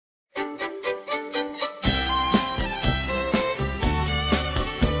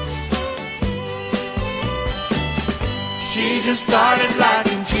she just started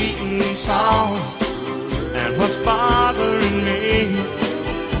liking cheating songs. And what's bothering me,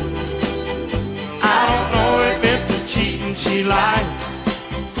 I don't know if it's the cheating she likes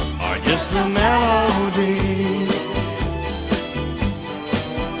or just the melody.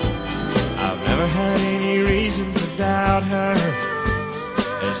 I've never had any reason to doubt her.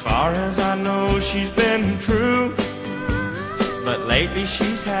 As far as I know, she's been true. But lately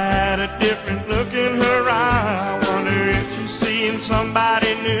she's had a different look in her eye. I wonder if she's seeing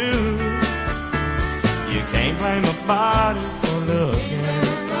somebody new. You can't blame a body for looking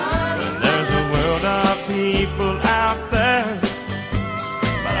when there's a world of people out there.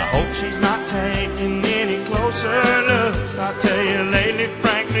 But I hope she's not taking any closer looks. I tell you lately,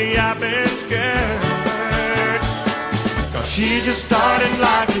 frankly, I've been scared. 'Cause she just started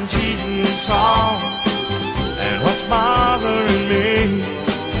liking cheating songs. And what's bothering me,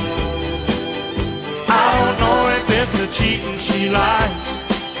 I don't know if it's the cheating she likes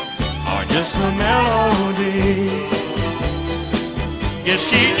or just the melody. Yeah,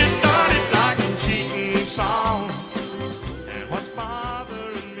 she just started